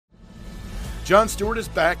Jon Stewart is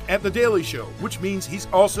back at The Daily Show, which means he's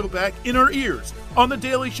also back in our ears on The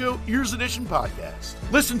Daily Show Ears Edition podcast.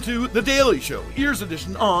 Listen to The Daily Show Ears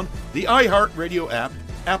Edition on the iHeartRadio app,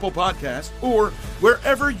 Apple Podcasts, or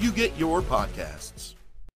wherever you get your podcasts.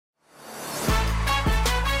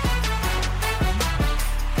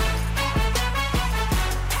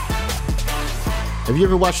 Have you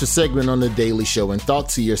ever watched a segment on The Daily Show and thought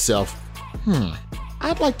to yourself,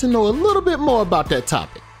 I'd like to know a little bit more about that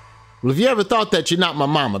topic? Well, if you ever thought that, you're not my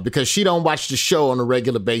mama, because she don't watch the show on a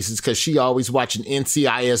regular basis because she always watching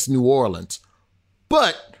NCIS New Orleans.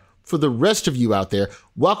 But for the rest of you out there,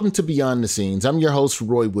 welcome to Beyond the Scenes. I'm your host,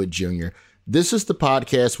 Roy Wood Jr. This is the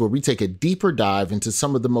podcast where we take a deeper dive into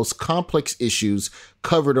some of the most complex issues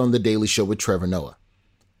covered on The Daily Show with Trevor Noah.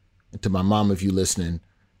 And to my mom, if you're listening,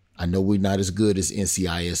 I know we're not as good as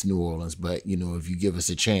NCIS New Orleans, but, if you give us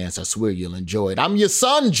a chance, I swear you'll enjoy it. I'm your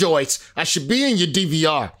son, Joyce. I should be in your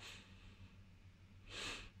DVR.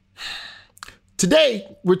 Today,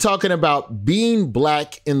 we're talking about being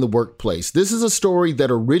black in the workplace. This is a story that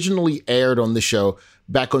originally aired on the show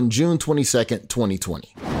back on June 22nd, 2020.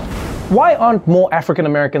 Why aren't more African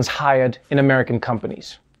Americans hired in American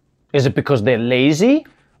companies? Is it because they're lazy?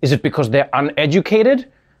 Is it because they're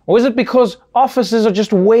uneducated? Or is it because offices are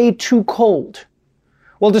just way too cold?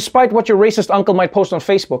 Well, despite what your racist uncle might post on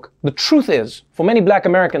Facebook, the truth is, for many black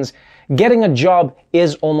Americans, getting a job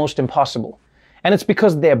is almost impossible. And it's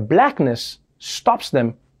because their blackness stops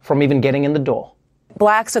them from even getting in the door.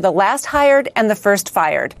 Blacks are the last hired and the first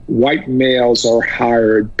fired. White males are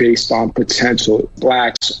hired based on potential.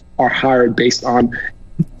 Blacks are hired based on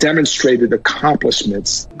demonstrated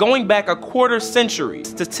accomplishments. Going back a quarter century,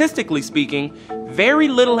 statistically speaking, very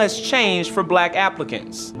little has changed for black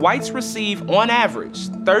applicants. Whites receive, on average,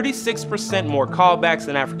 36% more callbacks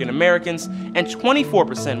than African Americans and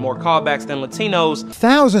 24% more callbacks than Latinos.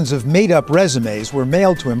 Thousands of made-up resumes were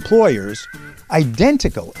mailed to employers,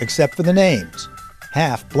 identical except for the names.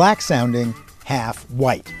 Half black-sounding, half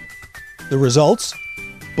white. The results?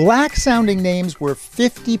 Black-sounding names were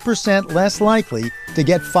 50% less likely to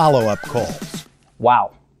get follow-up calls.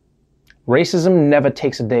 Wow. Racism never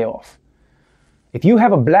takes a day off. If you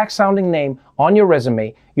have a black-sounding name on your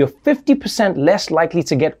resume, you're 50% less likely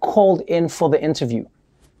to get called in for the interview.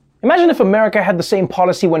 Imagine if America had the same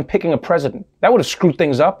policy when picking a president. That would have screwed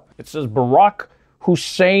things up. It says Barack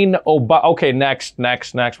Hussein Obama. Okay, next.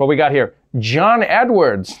 What we got here? John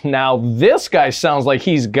Edwards. Now this guy sounds like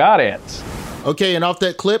he's got it. Okay, and off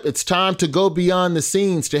that clip, it's time to go beyond the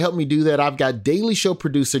scenes. To help me do that, I've got Daily Show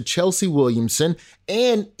producer Chelsea Williamson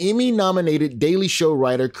and Emmy-nominated Daily Show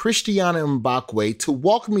writer Christiana Mbakwe to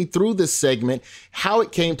walk me through this segment, how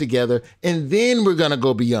it came together, and then we're going to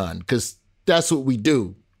go beyond, because that's what we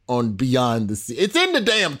do on Beyond the Scenes. It's in the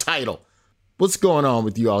damn title. What's going on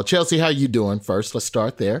with you all? Chelsea, how you doing? First, let's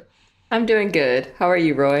start there. I'm doing good. How are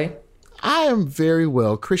you, Roy? I am very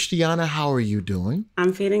well. Christiana, how are you doing?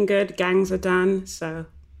 I'm feeling good. Gangs are done, so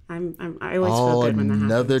I always feel good when that happens.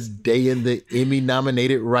 Another day in the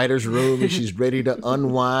Emmy-nominated writer's room, and she's ready to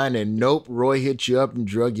unwind, and nope, Roy hit you up and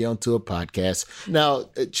drug you onto a podcast.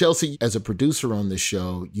 Now, Chelsea, as a producer on this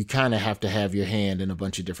show, you kind of have to have your hand in a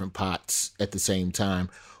bunch of different pots at the same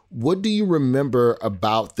time. What do you remember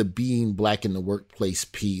about the being black in the workplace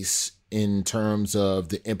piece in terms of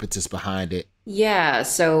the impetus behind it? Yeah,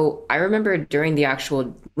 so I remember during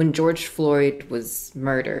when George Floyd was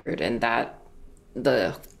murdered and that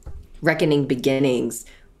the reckoning beginnings,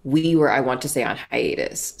 we were, I want to say, on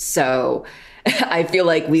hiatus. So I feel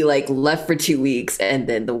like we left for 2 weeks and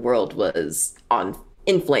then the world was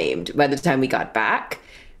inflamed by the time we got back.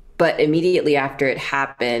 But immediately after it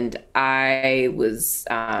happened, I was,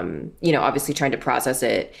 obviously trying to process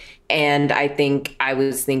it. And I think I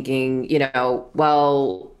was thinking,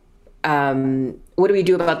 what do we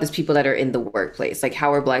do about these people that are in the workplace? Like,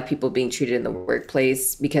 how are Black people being treated in the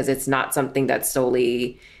workplace? Because it's not something that's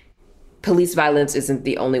solely, police violence isn't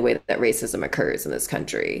the only way that racism occurs in this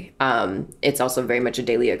country. It's also very much a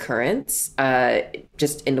daily occurrence,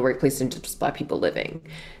 just in the workplace and just Black people living.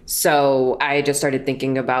 So I just started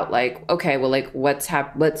thinking about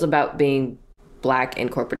what's about being Black in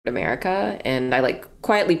corporate America. And I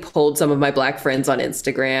quietly polled some of my Black friends on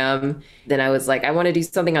Instagram. Then I was like, I want to do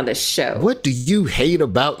something on this show. What do you hate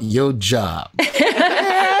about your job?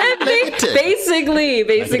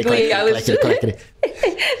 Basically, I was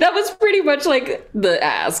that was pretty much the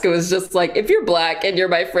ask. It was just if you're Black and you're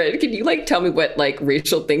my friend, can you tell me what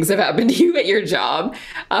racial things have happened to you at your job?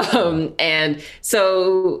 And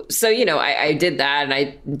so I did that, and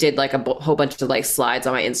I did a whole bunch of slides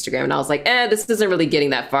on my Instagram, and I was like, this isn't really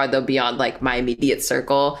getting that far though beyond my immediate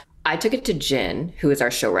circle. I took it to Jen, who is our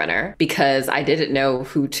showrunner, because I didn't know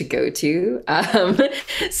who to go to.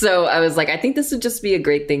 So I was like, I think this would just be a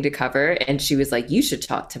great thing to cover. And she was like, you should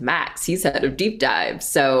talk to Max. He's head of Deep Dive.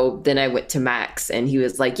 So then I went to Max and he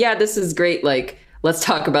was like, yeah, this is great. Like, let's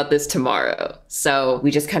talk about this tomorrow. So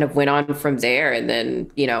we just kind of went on from there. And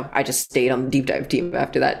then, I just stayed on the Deep Dive team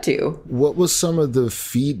after that too. What was some of the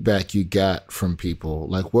feedback you got from people?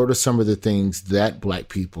 Like, what are some of the things that Black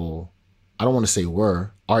people, I don't want to say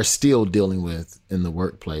are still dealing with in the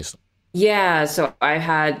workplace? Yeah. So I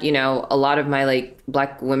had, a lot of my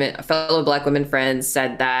fellow Black women friends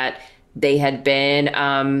said that they had been,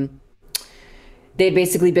 they'd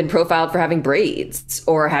basically been profiled for having braids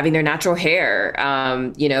or having their natural hair,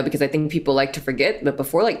 because I think people like to forget, but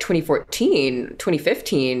before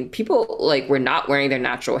 2015, people were not wearing their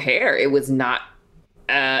natural hair. It was not,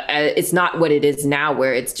 it's not what it is now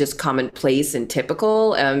where it's just commonplace and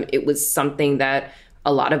typical. It was something that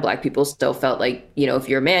a lot of Black people still felt like, if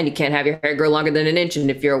you're a man, you can't have your hair grow longer than an inch. And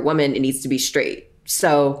if you're a woman, it needs to be straight.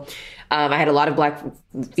 So I had a lot of Black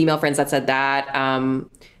female friends that said that.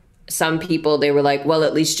 Some people, they were like, well,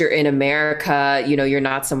 at least you're in America, you're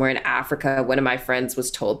not somewhere in Africa. One of my friends was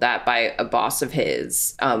told that by a boss of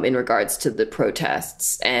his in regards to the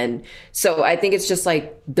protests. And so I think it's just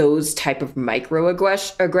those type of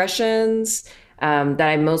microaggressions that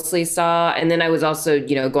I mostly saw. And then I was also,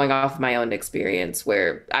 going off my own experience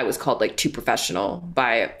where I was called too professional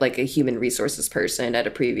by a human resources person at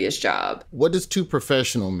a previous job. What does too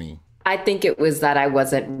professional mean? I think it was that I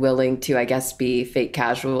wasn't willing to, be fake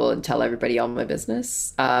casual and tell everybody all my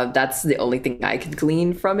business. That's the only thing I could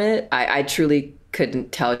glean from it. I truly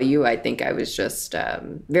couldn't tell you. I think I was just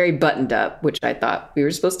very buttoned up, which I thought we were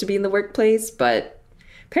supposed to be in the workplace, but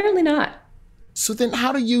apparently not. So then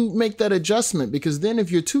how do you make that adjustment? Because then if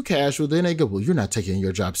you're too casual, then they go, well, you're not taking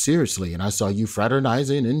your job seriously. And I saw you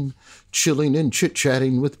fraternizing and chilling and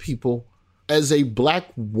chit-chatting with people. As a Black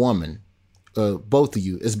woman, both of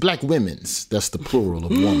you, as Black women's, that's the plural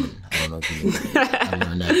of woman. I don't know if you know that. I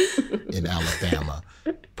learned that in Alabama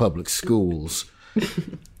public schools.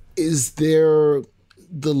 Is there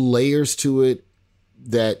the layers to it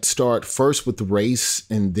that start first with race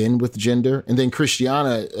and then with gender? And then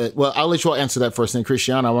Christiana, well, I'll let you all answer that first. And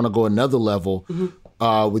Christiana, I want to go another level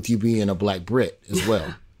with you being a Black Brit as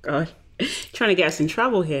well. God, trying to get us in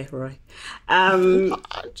trouble here, Roy. I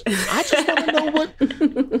just want to know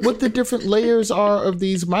what the different layers are of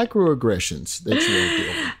these microaggressions that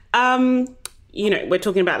you're doing. We're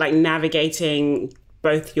talking about navigating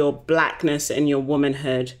both your Blackness and your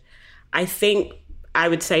womanhood. I think I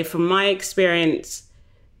would say from my experience,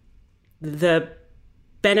 the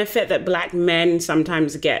benefit that Black men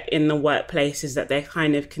sometimes get in the workplace is that they're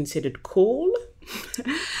kind of considered cool.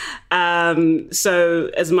 So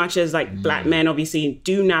as much as Black men obviously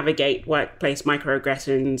do navigate workplace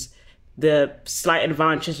microaggressions, the slight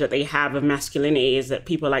advantage that they have of masculinity is that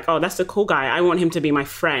people are like, oh, that's a cool guy. I want him to be my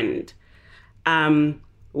friend.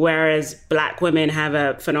 Whereas Black women have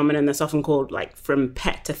a phenomenon that's often called from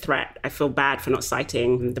pet to threat. I feel bad for not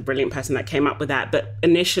citing the brilliant person that came up with that. But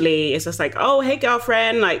initially it's just oh, hey,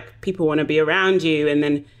 girlfriend, people want to be around you. And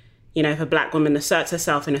then, if a Black woman asserts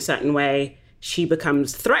herself in a certain way, she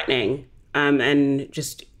becomes threatening. And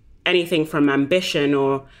just anything from ambition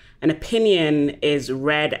or an opinion is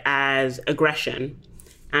read as aggression.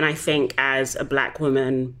 And I think as a Black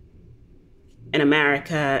woman in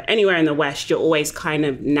America, anywhere in the West, you're always kind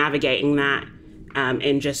of navigating that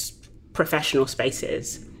in just professional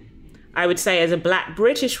spaces. I would say as a Black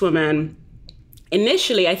British woman,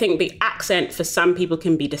 initially, I think the accent for some people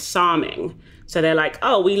can be disarming. So they're like,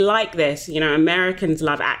 oh, we like this. Americans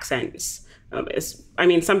love accents.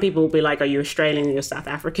 Some people will be like, are you Australian or you're South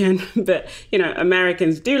African? But,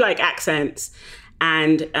 Americans do like accents.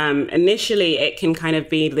 And initially, it can kind of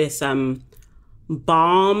be this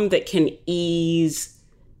balm that can ease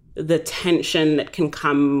the tension that can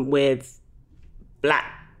come with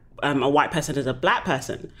a white person as a Black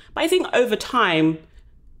person. But I think over time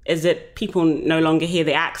is that people no longer hear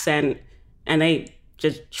the accent and they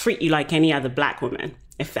just treat you like any other Black woman,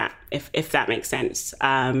 if that makes sense.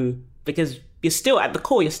 Because you're still at the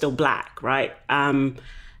core, you're still Black, right? And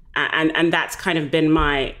that's kind of been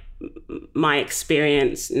my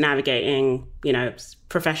experience navigating,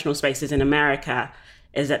 professional spaces in America,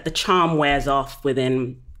 is that the charm wears off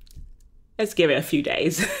within, let's give it a few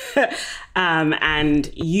days.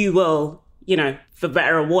 And you will, for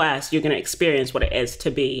better or worse, you're going to experience what it is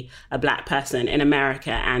to be a Black person in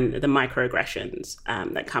America and the microaggressions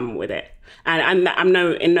that come with it. And I'm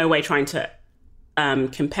in no way trying to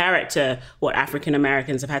compare it to what African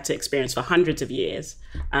Americans have had to experience for hundreds of years,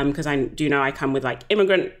 because I do know I come with like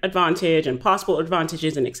immigrant advantage and passport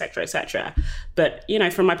advantages and et cetera. But, you know,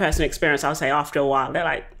 from my personal experience, I'll say after a while, they're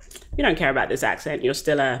like, we don't care about this accent. You're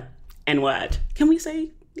still a N-word. Can we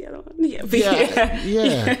say the other one?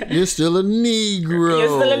 Yeah. You're still a Negro. You're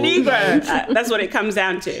still a Negro. That's what it comes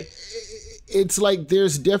down to. It's like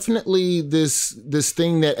there's definitely this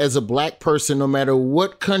thing that as a Black person, no matter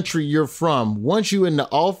what country you're from, once you're in the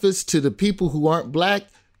office, to the people who aren't Black,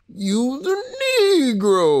 you the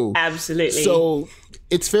Negro. Absolutely. So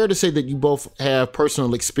it's fair to say that you both have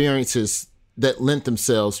personal experiences that lent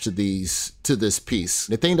themselves to this piece.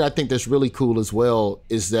 The thing that I think that's really cool as well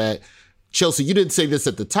is that, Chelsea, you didn't say this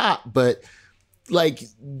at the top, but like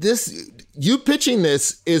this, you pitching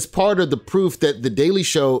this is part of the proof that The Daily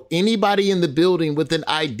Show, anybody in the building with an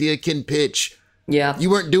idea can pitch. Yeah. You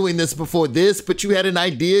weren't doing this before this, but you had an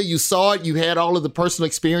idea, you saw it, you had all of the personal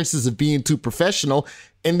experiences of being too professional,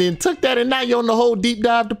 and then took that, and now you're on the whole deep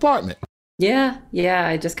dive department. Yeah,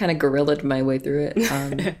 I just kind of guerrillaed my way through it.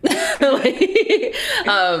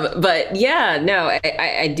 But yeah, no,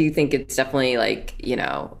 I do think it's definitely like, you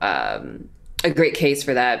know, a great case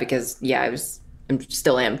for that, because I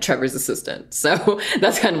still am Trevor's assistant. So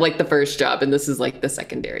that's kind of like the first job, and this is like the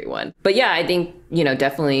secondary one. But yeah, I think, you know,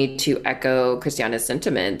 definitely to echo Christiana's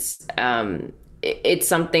sentiments, it's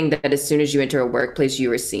something that as soon as you enter a workplace,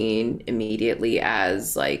 you are seen immediately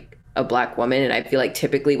as like a Black woman. And I feel like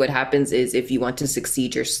typically what happens is if you want to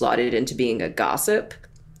succeed, you're slotted into being a gossip.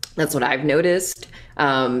 That's what I've noticed,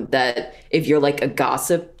 that if you're like a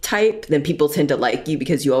gossip type, then people tend to like you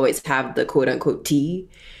because you always have the quote unquote tea.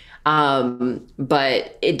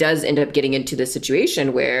 But it does end up getting into this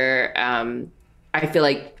situation where I feel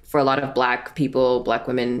like for a lot of Black people, Black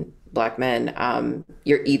women, Black men,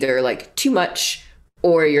 you're either like too much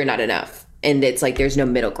or you're not enough. And it's like there's no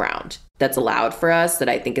middle ground that's allowed for us that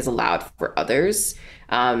I think is allowed for others.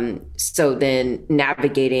 So then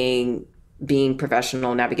navigating being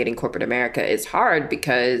professional, navigating corporate America is hard,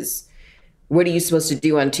 because what are you supposed to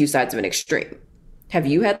do on two sides of an extreme? Have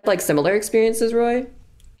you had like similar experiences, Roy?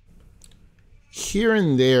 Here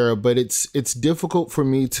and there, but it's difficult for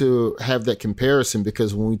me to have that comparison,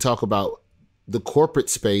 because when we talk about the corporate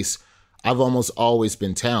space, I've almost always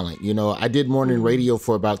been talent. You know, I did morning radio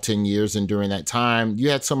for about 10 years, and during that time, you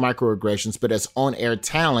had some microaggressions, but as on-air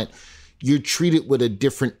talent, you're treated with a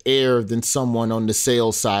different air than someone on the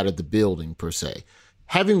sales side of the building, per se.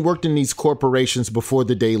 Having worked in these corporations before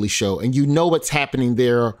The Daily Show, and you know what's happening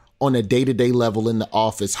there on a day-to-day level in the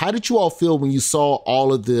office, how did you all feel when you saw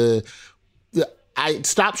all of the I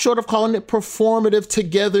stopped short of calling it performative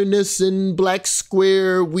togetherness and Black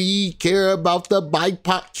Square, we care about the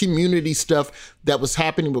BIPOC community stuff that was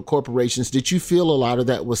happening with corporations? Did you feel a lot of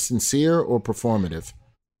that was sincere or performative?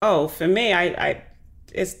 Oh, for me,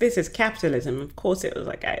 this is capitalism. Of course, it was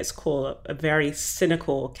like at its core a very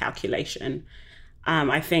cynical calculation.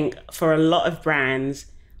 I think for a lot of brands,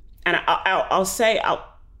 and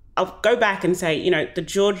I'll go back and say, you know, the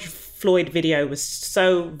George Floyd video was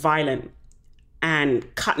so violent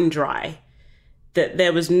and cut and dry that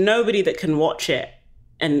there was nobody that can watch it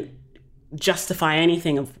and justify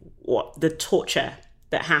anything of what the torture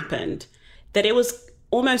that happened, that it was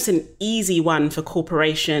almost an easy one for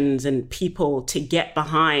corporations and people to get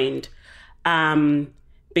behind,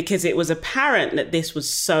 because it was apparent that this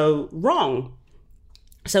was so wrong.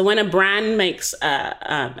 So when a brand makes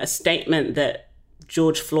a statement that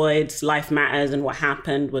George Floyd's life matters and what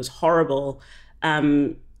happened was horrible,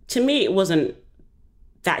 to me, it wasn't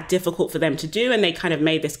that difficult for them to do. And they kind of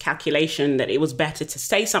made this calculation that it was better to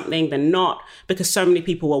say something than not, because so many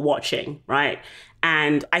people were watching, right?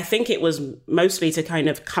 And I think it was mostly to kind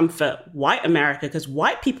of comfort white America, because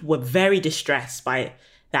white people were very distressed by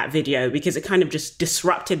that video, because it kind of just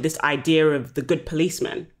disrupted this idea of the good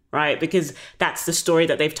policeman, right? Because that's the story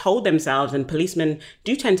that they've told themselves, and policemen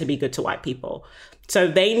do tend to be good to white people. So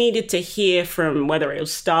they needed to hear from, whether it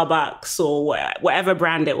was Starbucks or whatever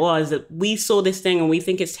brand it was, that we saw this thing and we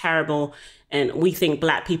think it's terrible and we think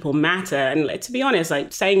Black people matter. And to be honest,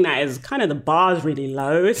 like saying that is kind of, the bar is really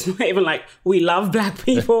low. It's not even like we love Black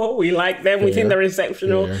people, we like them, we think they're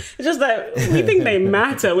exceptional. Yeah. It's just that we think they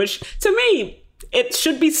matter, which to me, it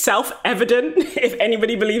should be self-evident. If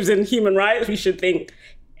anybody believes in human rights, we should think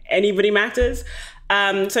anybody matters.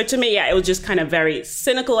 So to me, it was just kind of very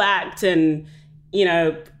cynical act. And you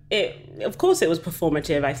know, of course it was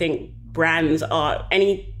performative. I think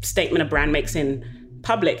any statement a brand makes in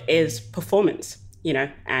public is performance.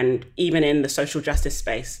 and even in the social justice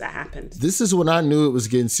space that happens. This is when I knew it was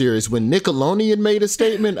getting serious. When Nickelodeon made a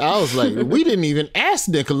statement, I was like, we didn't even ask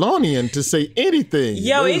Nickelodeon to say anything.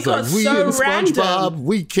 Yo, it got like, we so and SpongeBob, random.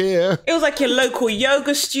 we care. It was like your local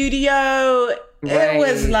yoga studio. It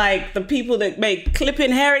was like the people that make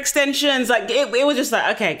clipping hair extensions. Like it was just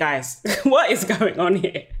like, okay, guys, what is going on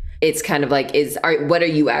here? It's kind of like, what are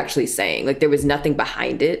you actually saying? Like there was nothing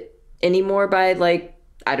behind it anymore by like,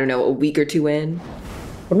 I don't know, a week or two in.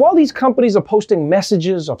 But while these companies are posting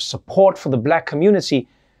messages of support for the Black community,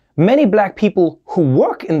 many Black people who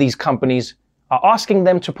work in these companies are asking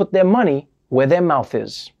them to put their money where their mouth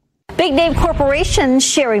is. Big name corporations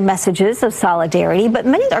sharing messages of solidarity, but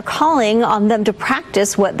many are calling on them to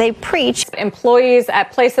practice what they preach. Employees at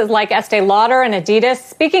places like Estee Lauder and Adidas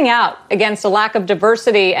speaking out against a lack of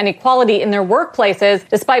diversity and equality in their workplaces,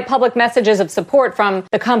 despite public messages of support from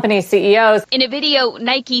the company's CEOs. In a video,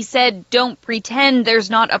 Nike said, "Don't pretend there's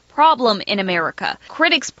not a problem in America."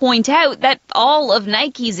 Critics point out that all of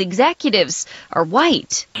Nike's executives are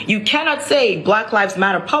white. You cannot say Black Lives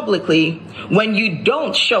Matter publicly when you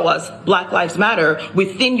don't show us Black Lives Matter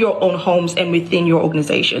within your own homes and within your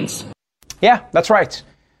organizations. Yeah, that's right.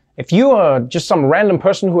 If you are just some random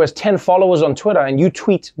person who has 10 followers on Twitter and you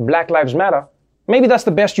tweet Black Lives Matter, maybe that's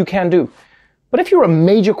the best you can do. But if you're a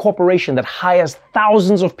major corporation that hires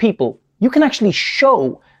thousands of people, you can actually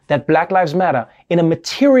show that Black Lives Matter in a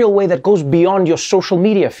material way that goes beyond your social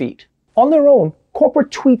media feed. On their own,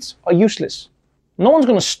 corporate tweets are useless. No one's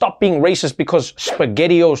going to stop being racist because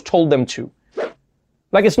SpaghettiOs told them to.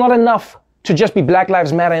 Like, it's not enough to just be Black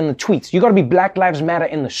Lives Matter in the tweets. You gotta be Black Lives Matter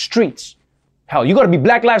in the streets. Hell, you gotta be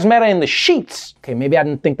Black Lives Matter in the sheets. Okay, maybe I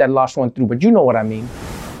didn't think that last one through, but you know what I mean.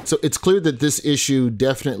 So it's clear that this issue,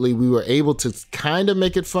 definitely, we were able to kind of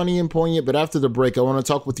make it funny and poignant. But after the break, I want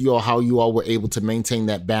to talk with you all how you all were able to maintain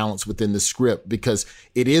that balance within the script, because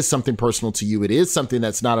it is something personal to you. It is something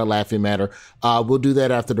that's not a laughing matter. We'll do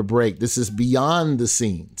that after the break. This is Beyond the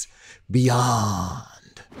Scenes. Beyond.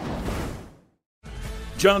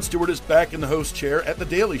 Jon Stewart is back in the host chair at The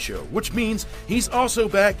Daily Show, which means he's also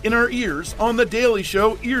back in our ears on The Daily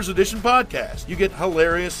Show Ears Edition podcast. You get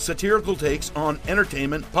hilarious satirical takes on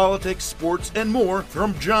entertainment, politics, sports, and more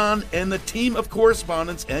from Jon and the team of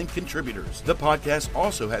correspondents and contributors. The podcast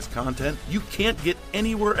also has content you can't get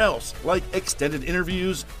anywhere else, like extended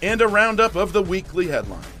interviews and a roundup of the weekly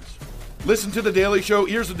headlines. Listen to The Daily Show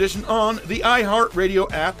Ears Edition on the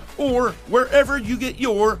iHeartRadio app or wherever you get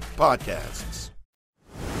your podcasts.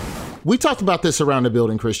 We talked about this around the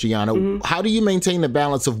building, Christiana. Mm-hmm. How do you maintain the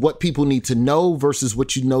balance of what people need to know versus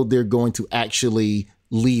what you know they're going to actually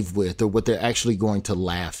leave with or what they're actually going to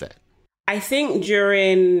laugh at? I think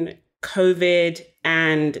during COVID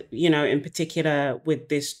and, in particular with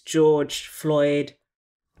this George Floyd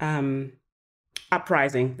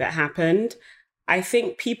uprising that happened, I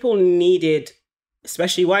think people needed,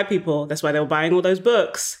 especially white people, that's why they were buying all those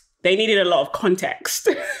books, they needed a lot of context.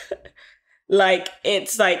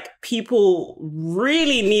 It's like people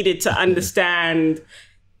really needed to understand.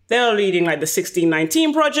 They were reading the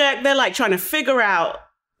 1619 Project. They're trying to figure out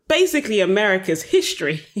basically America's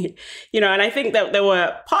history, and I think that there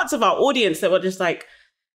were parts of our audience that were just like,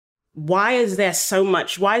 why is there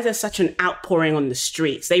such an outpouring on the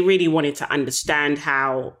streets? They really wanted to understand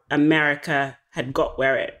how America had got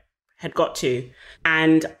where it had got to.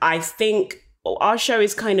 And I think our show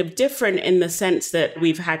is kind of different in the sense that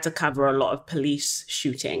we've had to cover a lot of police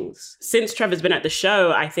shootings. Since Trevor's been at the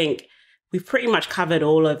show, I think we've pretty much covered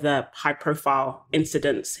all of the high-profile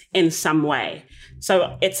incidents in some way.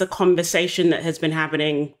 So it's a conversation that has been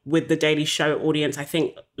happening with the Daily Show audience, I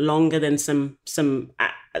think, longer than some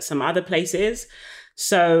at some other places.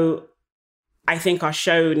 So I think our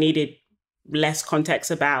show needed less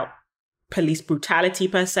context about police brutality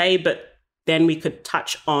per se, but then we could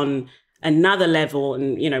touch on another level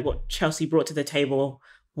and, what Chelsea brought to the table,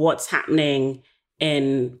 what's happening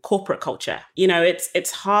in corporate culture.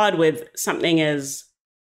 It's hard with something as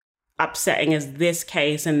upsetting as this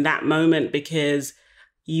case and that moment, because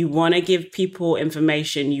you want to give people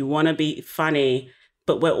information, you want to be funny,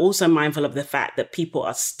 but we're also mindful of the fact that people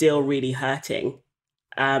are still really hurting,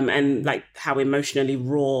 and how emotionally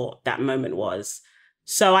raw that moment was.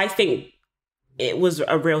 So I think it was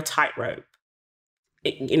a real tightrope.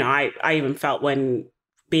 I even felt when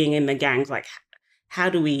being in the gangs, how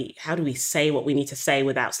do we say what we need to say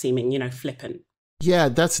without seeming, flippant? Yeah,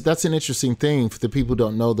 that's an interesting thing. For the people who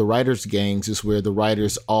don't know, the writers' gangs is where the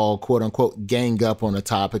writers all, quote unquote, gang up on a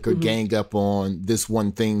topic or gang up on this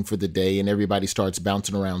one thing for the day, and everybody starts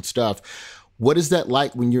bouncing around stuff. What is that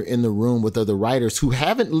like when you're in the room with other writers who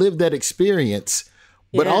haven't lived that experience,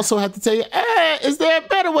 but also have to tell you, is there a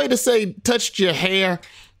better way to say touched your hair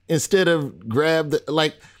instead of grabbed?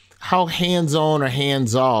 Like, how hands-on or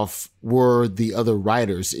hands-off were the other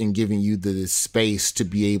writers in giving you the space to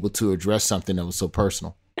be able to address something that was so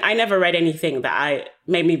personal? I never read anything that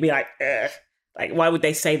made me be like, ugh. Like, why would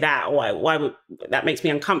they say that? Why would that makes me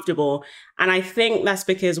uncomfortable? And I think that's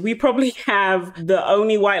because we probably have the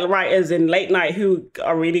only white writers in late night who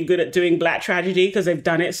are really good at doing Black tragedy because they've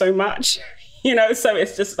done it so much, so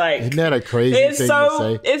it's just like, isn't that a crazy thing to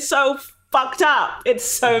say? It's so fucked up. It's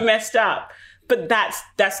so messed up. But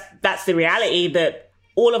that's the reality, that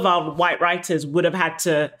all of our white writers would have had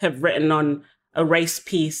to have written on a race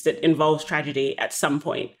piece that involves tragedy at some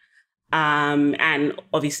point. And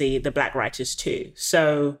obviously the Black writers too.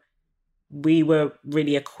 So we were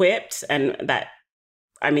really equipped, and that,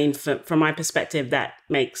 from my perspective, that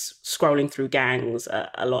makes scrolling through gangs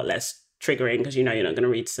a lot less triggering, because you're not going to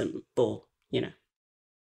read some bull,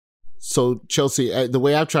 So Chelsea, the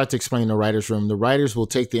way I've tried to explain the writer's room, the writers will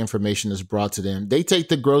take the information that's brought to them. They take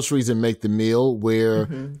the groceries and make the meal, where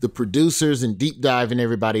the producers and Deep Dive and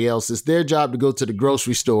everybody else, it's their job to go to the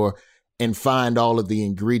grocery store and find all of the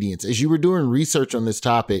ingredients. As you were doing research on this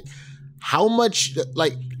topic, how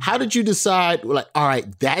did you decide, all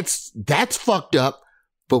right, that's fucked up,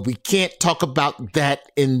 but we can't talk about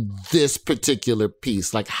that in this particular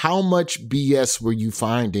piece? Like, how much BS were you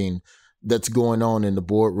finding that's going on in the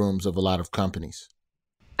boardrooms of a lot of companies?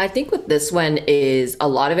 I think with this one is a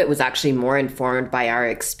lot of it was actually more informed by our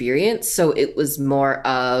experience. So it was more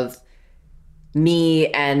of me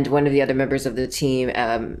and one of the other members of the team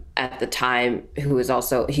at the time, who was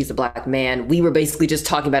also, he's a Black man. We were basically just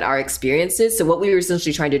talking about our experiences. So what we were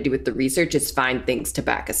essentially trying to do with the research is find things to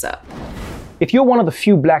back us up. If you're one of the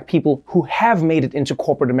few Black people who have made it into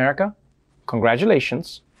corporate America,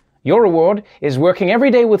 congratulations. Your reward is working every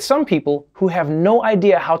day with some people who have no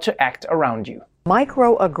idea how to act around you.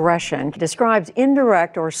 Microaggression describes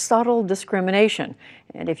indirect or subtle discrimination.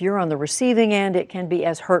 And if you're on the receiving end, it can be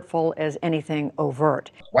as hurtful as anything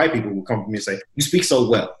overt. White people will come to me and say, you speak so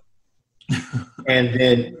well. And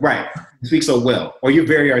then, right, you speak so well, or you're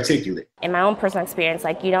very articulate. In my own personal experience,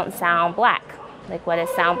 you don't sound Black. What does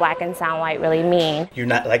sound Black and sound white really mean? You're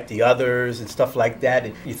not like the others and stuff like that.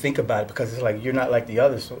 And you think about it, because it's like, you're not like the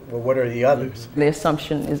others. So, well, what are the others? The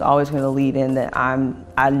assumption is always going to lead in that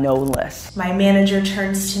I know less. My manager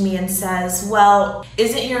turns to me and says, well,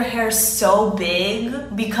 isn't your hair so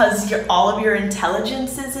big because all of your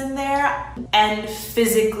intelligence is in there? And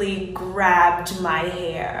physically grabbed my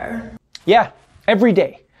hair. Yeah, every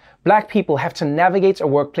day, Black people have to navigate a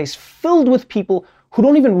workplace filled with people who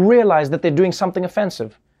don't even realize that they're doing something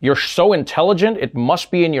offensive. You're so intelligent, it must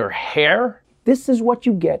be in your hair. This is what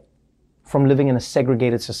you get from living in a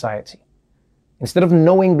segregated society. Instead of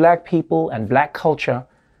knowing Black people and Black culture,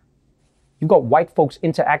 you've got white folks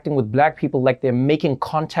interacting with Black people like they're making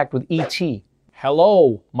contact with E.T.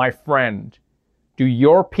 Hello, my friend. Do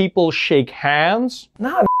your people shake hands?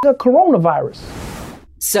 Nah, the coronavirus.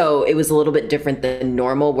 So it was a little bit different than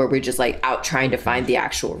normal, where we're just out trying to find the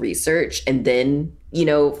actual research and then,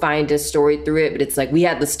 find a story through it. But it's we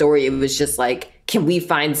had the story. It was just can we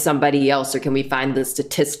find somebody else, or can we find the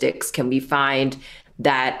statistics? Can we find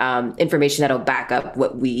that information that'll back up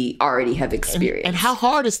what we already have experienced? And how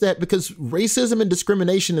hard is that? Because racism and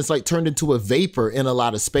discrimination is turned into a vapor in a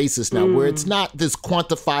lot of spaces now, where it's not this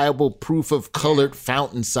quantifiable proof of colored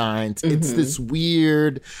fountain signs. Mm-hmm. It's this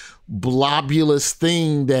weird blobulous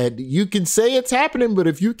thing that you can say it's happening, but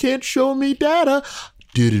if you can't show me data,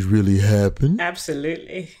 did it really happen?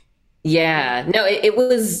 Absolutely. Yeah, no, it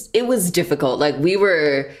was difficult. We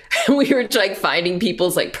were finding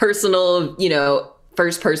people's personal,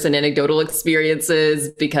 first person anecdotal experiences,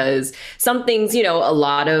 because some things, a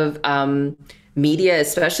lot of media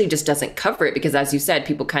especially just doesn't cover it, because as you said,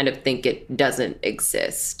 people kind of think it doesn't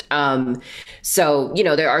exist. So,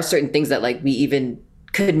 there are certain things that we even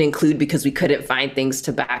couldn't include because we couldn't find things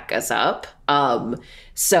to back us up.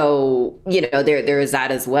 So, there is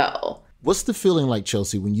that as well. What's the feeling like,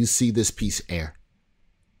 Chelsea, when you see this piece air?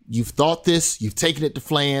 You've thought this, you've taken it to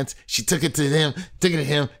Flans, she took it to them, took it to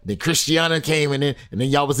him, then Christiana came in, and then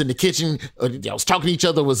y'all was in the kitchen, or y'all was talking to each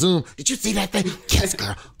other with Zoom. Did you see that thing? Yes,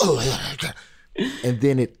 girl. Oh, yeah. And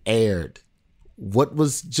then it aired. What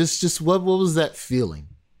was what was that feeling?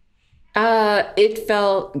 It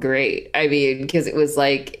felt great. Because it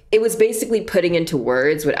was basically putting into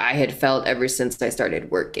words what I had felt ever since I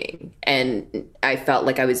started working. And I felt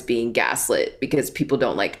like I was being gaslit because people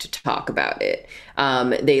don't like to talk about it.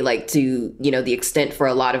 They like to, the extent for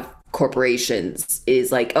a lot of corporations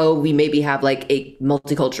is we maybe have a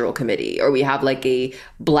multicultural committee, or we have a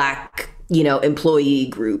Black employee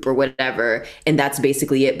group or whatever. And that's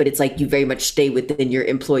basically it. But it's like you very much stay within your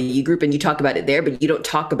employee group and you talk about it there, but you don't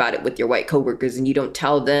talk about it with your white coworkers and you don't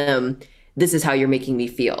tell them, this is how you're making me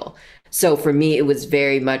feel. So for me, it was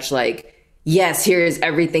very much like, yes, here's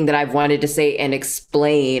everything that I've wanted to say and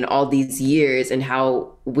explain all these years and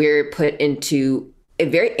how we're put into a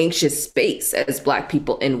very anxious space as Black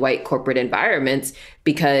people in white corporate environments,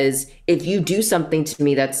 because if you do something to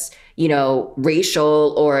me that's,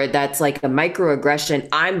 racial or that's like a microaggression,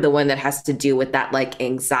 I'm the one that has to deal with that like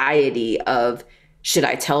anxiety of, should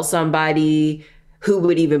I tell somebody? Who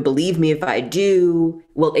would even believe me if I do?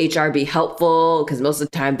 Will HR be helpful? Because most of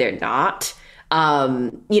the time they're not.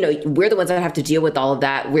 We're the ones that have to deal with all of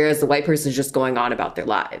that, whereas the white person is just going on about their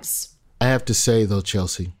lives. I have to say, though,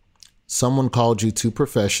 Chelsea, someone called you too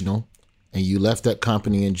professional and you left that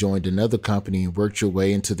company and joined another company and worked your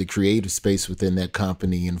way into the creative space within that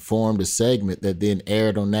company and formed a segment that then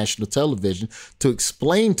aired on national television to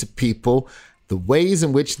explain to people the ways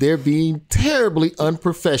in which they're being terribly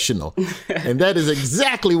unprofessional. And that is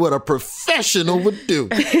exactly what a professional would do.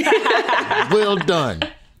 Well done.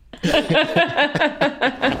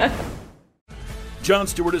 Jon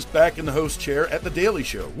Stewart is back in the host chair at The Daily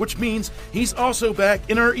Show, which means he's also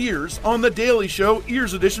back in our ears on The Daily Show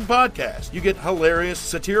Ears Edition podcast. You get hilarious,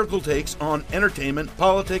 satirical takes on entertainment,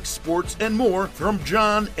 politics, sports, and more from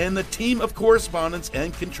Jon and the team of correspondents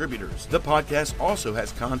and contributors. The podcast also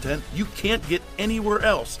has content you can't get anywhere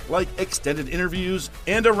else, like extended interviews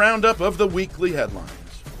and a roundup of the weekly headlines.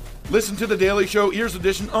 Listen to The Daily Show Ears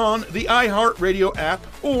Edition on the iHeartRadio app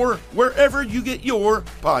or wherever you get your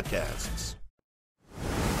podcasts.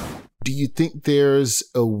 Do you think there's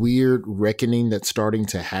a weird reckoning that's starting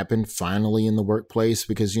to happen finally in the workplace?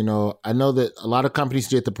 Because, I know that a lot of companies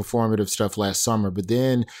did the performative stuff last summer, but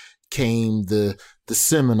then came the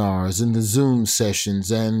seminars and the Zoom sessions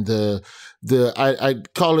and I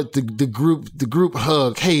call it the group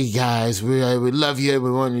hug. Hey guys, we love you.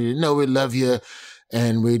 We want you to know we love you.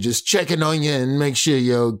 And we're just checking on you and make sure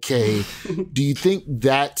you're okay. Do you think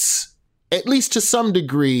that's, at least to some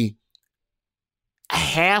degree,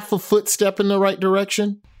 half a footstep in the right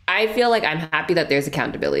direction? I feel like I'm happy that there's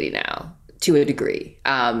accountability now, to a degree.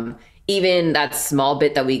 Even that small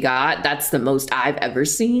bit that we got, that's the most I've ever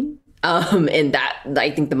seen. And that, I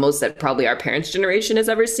think, the most that probably our parents' generation has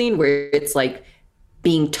ever seen, where it's like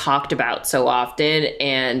being talked about so often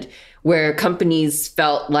and where companies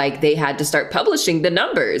felt like they had to start publishing the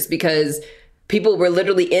numbers because people were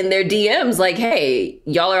literally in their DMs like, hey,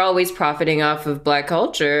 y'all are always profiting off of Black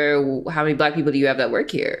culture. How many Black people do you have that work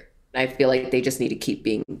here? I feel like they just need to keep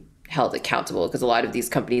being held accountable because a lot of these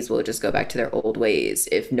companies will just go back to their old ways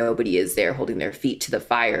if nobody is there holding their feet to the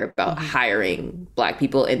fire about hiring Black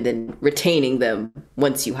people and then retaining them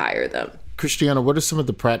once you hire them. Christiana, what are some of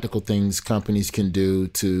the practical things companies can do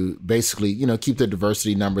to basically, keep their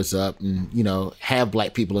diversity numbers up and, have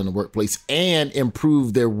Black people in the workplace and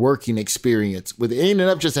improve their working experience? With it ain't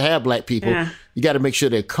enough just to have Black people. Yeah. You got to make sure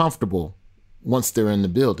they're comfortable once they're in the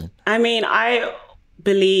building. I mean, I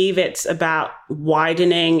believe it's about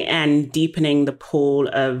widening and deepening the pool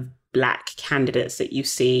of Black candidates that you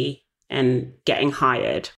see and getting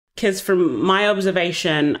hired. Because from my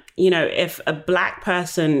observation, if a Black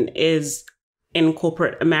person is in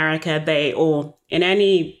corporate America, or in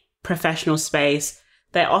any professional space,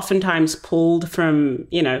 they're oftentimes pulled from,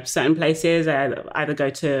 certain places, either go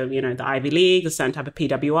to, the Ivy League, a certain type of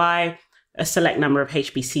PWI, a select number of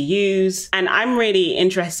HBCUs. And I'm really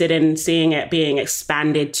interested in seeing it being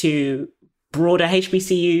expanded to broader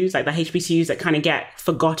HBCUs, like the HBCUs that kind of get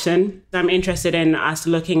forgotten. I'm interested in us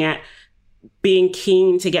looking at being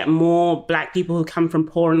keen to get more Black people who come from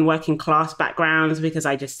poor and working class backgrounds, because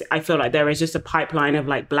I feel like there is just a pipeline of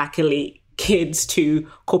like Black elite kids to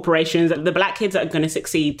corporations. The Black kids that are going to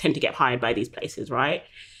succeed tend to get hired by these places, right?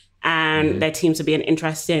 And there seems to be an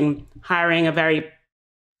interest in hiring a very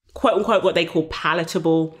quote unquote what they call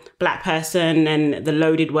palatable Black person, and the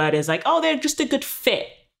loaded word is like, oh, they're just a good fit,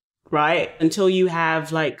 right? Until you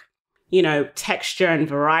have like, texture and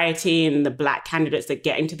variety in the Black candidates that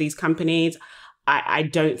get into these companies, I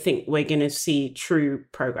don't think we're going to see true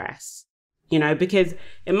progress, because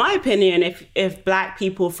in my opinion, if Black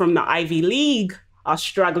people from the Ivy League are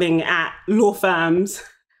struggling at law firms,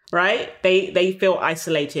 right, they feel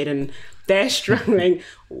isolated and they're struggling.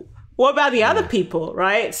 What about the other people,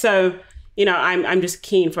 right? So, I'm just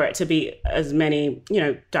keen for it to be as many,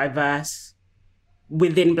 diverse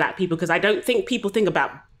within Black people, because I don't think people think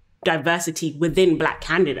about diversity within Black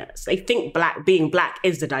candidates. They think being Black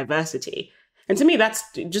is the diversity. And to me, that's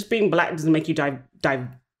just being Black doesn't make you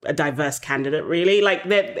a diverse candidate, really. Like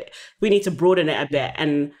we need to broaden it a bit.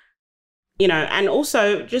 And You know, and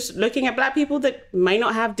also just looking at Black people that may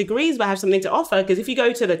not have degrees but have something to offer. Because if you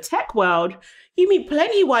go to the tech world, you meet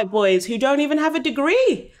plenty of white boys who don't even have a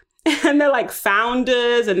degree. And they're like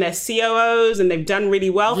founders and they're COOs and they've done really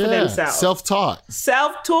well for themselves.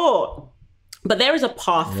 Self-taught. But there is a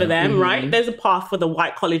path for them, right? There's a path for the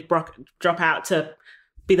white college dropout to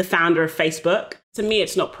be the founder of Facebook. To me,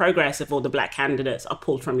 it's not progress if all the Black candidates are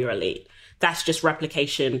pulled from your elite. That's just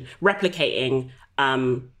replicating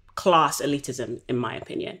class elitism, in my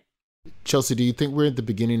opinion. Chelsea, do you think we're at the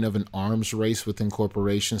beginning of an arms race within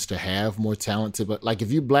corporations to have more talented? But like,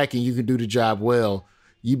 if you're Black and you can do the job well,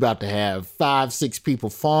 you about to have 5-6 people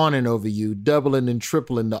fawning over you, doubling and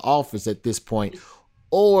tripling the offers at this point.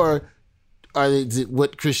 Or is it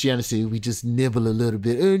what Christianity, we just nibble a little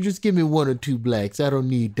bit? Just give me 1 or 2 Blacks. I don't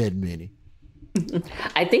need that many.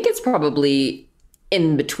 I think it's probably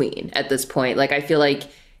in between at this point. Like, I feel like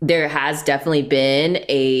there has definitely been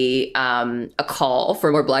a call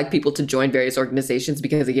for more Black people to join various organizations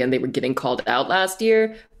because, again, they were getting called out last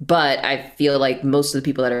year. But I feel like most of the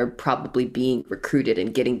people that are probably being recruited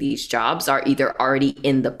and getting these jobs are either already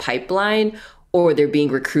in the pipeline or they're being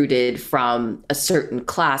recruited from a certain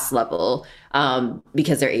class level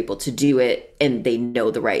because they're able to do it and they know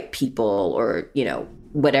the right people or, you know,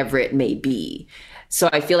 whatever it may be. So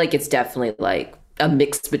I feel like it's definitely like a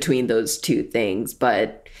mix between those two things,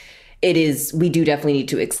 but we do definitely need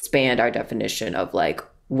to expand our definition of like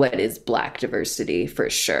what is Black diversity for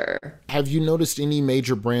sure. Have you noticed any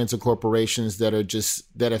major brands or corporations that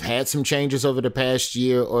have had some changes over the past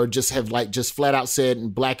year, or just have like just flat out said in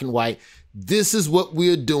black and white, this is what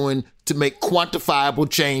we're doing to make quantifiable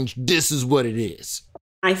change. This is what it is.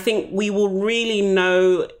 I think we will really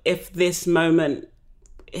know if this moment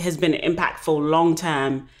has been impactful long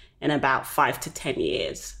term in about 5 to 10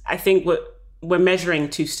 years. I think we're measuring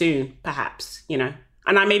too soon, perhaps, you know,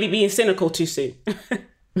 and I may be being cynical too soon.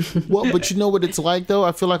 Well, but you know what it's like, though?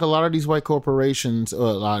 I feel like a lot of these white corporations, or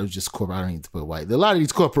a lot of I don't need to put white, a lot of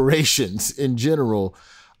these corporations in general,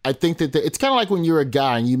 I think that it's kind of like when you're a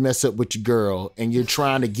guy and you mess up with your girl and you're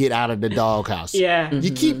trying to get out of the doghouse. Yeah.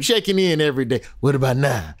 You keep checking in every day. What about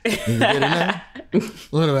now? You get it now?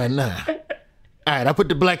 What about now? All right, I put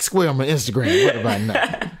the black square on my Instagram. What about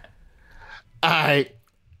now?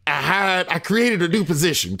 I created a new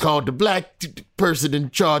position called the Black person in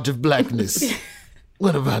charge of blackness.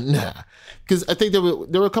 What about now? Because I think there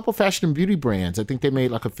were a couple fashion and beauty brands. I think they made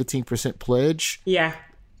like a 15% pledge. Yeah.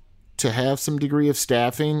 To have some degree of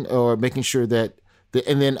staffing or making sure that,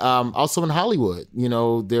 and then also in Hollywood, you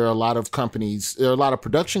know, there are a lot of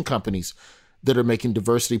production companies that are making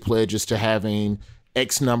diversity pledges to having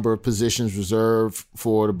X number of positions reserved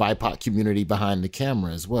for the BIPOC community behind the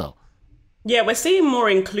camera as well. Yeah, we're seeing more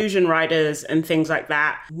inclusion riders and things like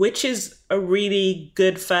that, which is a really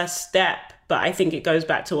good first step. But I think it goes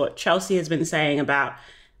back to what Chelsea has been saying about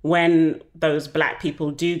when those Black people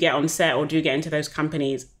do get on set or do get into those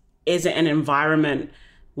companies, is it an environment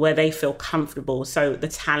where they feel comfortable so the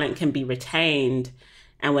talent can be retained?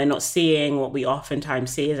 And we're not seeing what we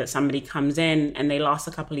oftentimes see is that somebody comes in and they last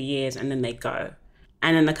a couple of years and then they go.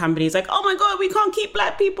 And then the company's like, oh my God, we can't keep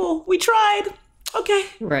Black people. We tried. Okay.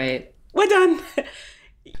 Right. We're done.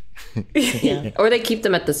 Yeah. Or they keep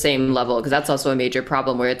them at the same level, because that's also a major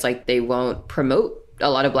problem where it's like they won't promote a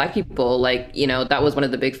lot of Black people. Like, you know, that was one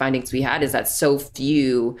of the big findings we had, is that so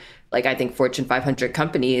few, like I think Fortune 500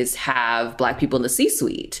 companies have Black people in the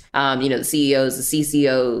C-suite. You know, the CEOs, the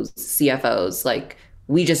CCOs, CFOs, like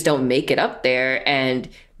we just don't make it up there. And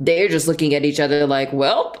they're just looking at each other like,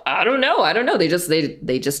 well, I don't know. They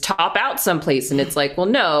just top out someplace. And it's like, well,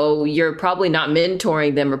 no, you're probably not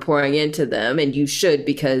mentoring them or pouring into them. And you should,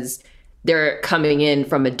 because they're coming in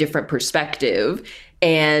from a different perspective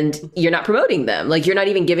and you're not promoting them. Like, you're not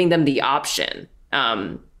even giving them the option,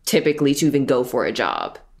 typically, to even go for a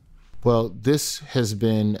job. Well, this has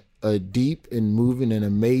been a deep and moving and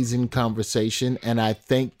amazing conversation. And I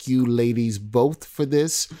thank you ladies both for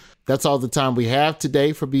this. That's all the time we have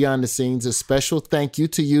today for Beyond the Scenes. A special thank you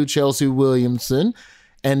to you, Chelsea Williamson.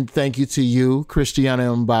 And thank you to you, Christiana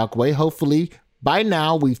Mbakwe. Hopefully, by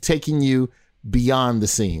now, we've taken you beyond the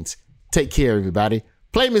scenes. Take care, everybody.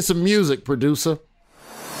 Play me some music, producer.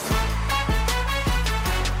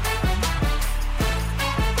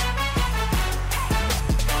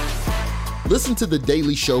 Listen to The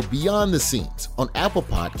Daily Show Beyond the Scenes on Apple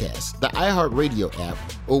Podcasts, the iHeartRadio app,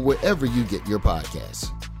 or wherever you get your podcasts.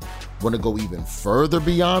 Want to go even further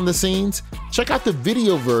beyond the scenes? Check out the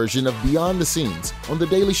video version of Beyond the Scenes on The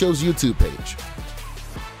Daily Show's YouTube page.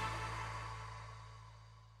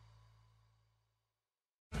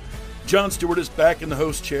 Jon Stewart is back in the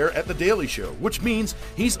host chair at The Daily Show, which means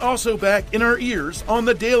he's also back in our ears on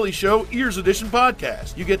The Daily Show Ears Edition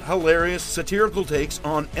podcast. You get hilarious, satirical takes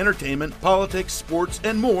on entertainment, politics, sports,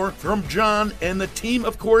 and more from Jon and the team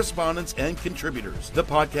of correspondents and contributors. The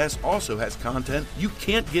podcast also has content you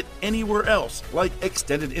can't get anywhere else, like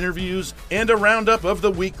extended interviews and a roundup of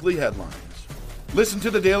the weekly headlines. Listen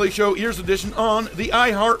to The Daily Show Ears Edition on the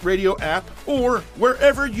iHeartRadio app or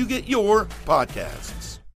wherever you get your podcasts.